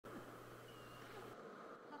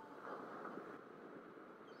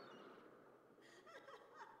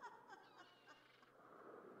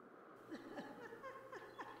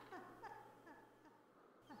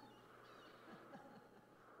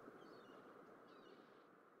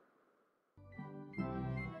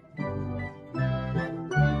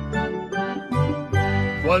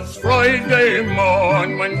'Twas Friday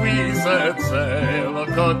morn when we set sail, a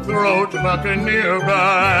cutthroat buccaneer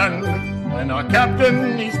band. And our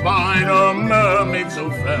captain, he spied a mermaid so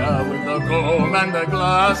fair, with a comb and a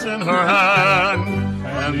glass in her hand.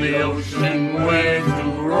 And the ocean waves do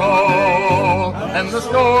roll, and the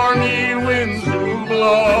stormy winds do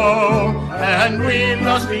blow, and we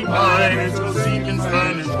lusty pirates go seek in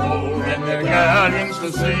Spanish gold, and their galleons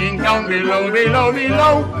to sing down below, below,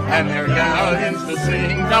 below, and their galleons to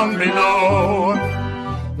sing down below.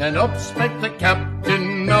 Then up spake the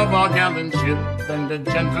captain of our gallant ship, and a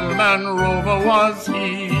gentleman rover was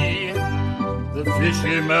he. The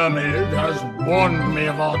fishy mermaid has warned me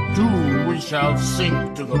of our doom, we shall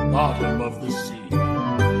sink to the bottom of the sea.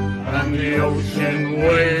 And the ocean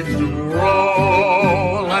waves do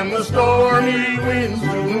roll, and the stormy winds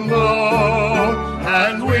do blow,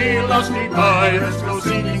 and we lusty pirates go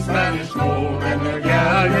seeking Spanish gold, and their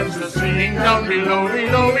galleons to sing down below,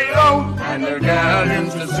 below, below, and their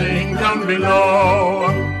galleons to sing down below.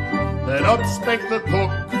 Then up spake the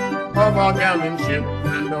cook of our gallant ship,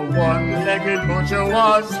 and a one-legged butcher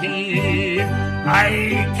was he.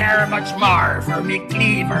 I care much more for me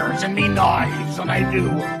cleavers and me knives than I do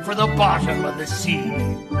for the bottom of the sea.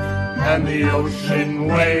 And the ocean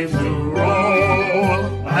waves do roll,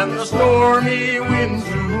 and the stormy winds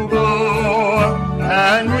do blow,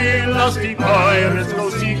 and we lusty pirates go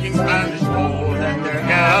seeking Spanish gold, and their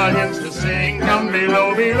galleons to sing down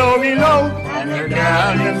below, below, below, and their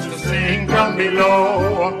galleons to sing down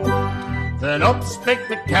below. Then up spake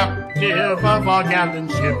the captive of our gallant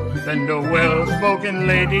ship, and a well-spoken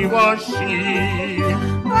lady was she.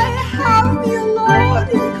 I have me a lord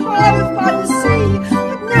in Cardiff by the sea,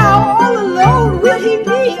 but now all alone will he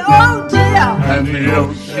be, oh dear. And the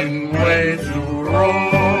ocean waves do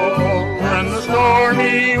roll, and the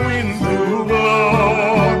stormy winds do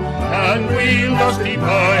blow, and we lusty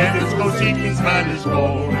pirates go seeking Spanish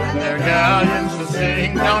gold, and their galleons to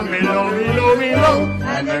sing down below, below, below,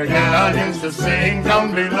 and their galleons to sing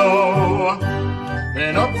down below.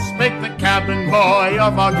 Then up spake the cabin boy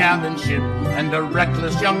of our gallant ship, and a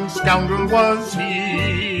reckless young scoundrel was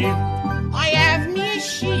he. I have me a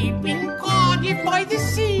sheep in Cardiff by the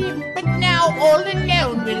sea, but now all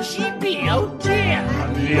alone will she be, oh dear.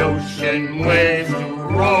 And the ocean waves do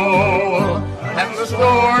roll, and the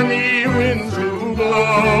stormy winds do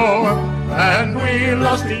blow, and we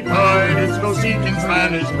lusty pirates go seeking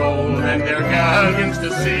Spanish gold, and their galleons to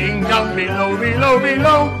sing down below, below,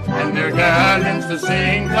 below, and their galleons to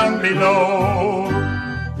sing down below.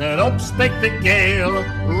 Then up spake the gale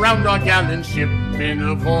round our gallant ship, in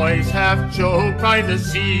a voice half choked by the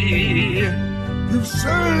sea. You've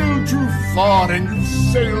sailed too far and you've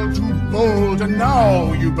sailed too bold, and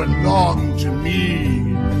now you belong to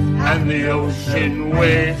me. And the ocean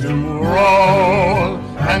waves do roll,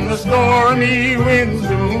 and the stormy winds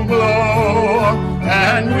do blow,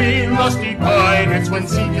 and we lusty pirates went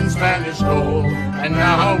seeking Spanish gold, and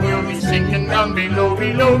now we'll be sinking down below,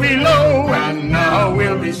 below, below, and now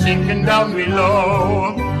we'll be sinking down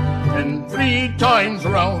below. And 3 times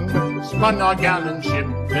round spun our gallant ship,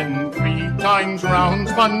 and 3 times round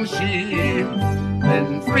spun she.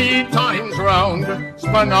 Then 3 times round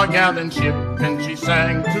spun our gallant ship, and she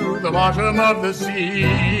sank to the bottom of the sea.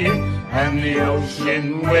 And the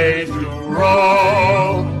ocean waves do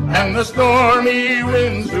roll, and the stormy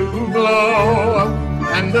winds do blow,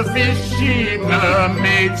 and the fishy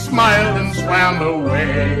mermaid smiled and swam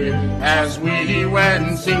away, as we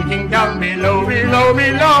went sinking down below, below,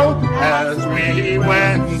 below, as we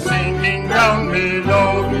went sinking down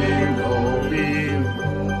below, below, below.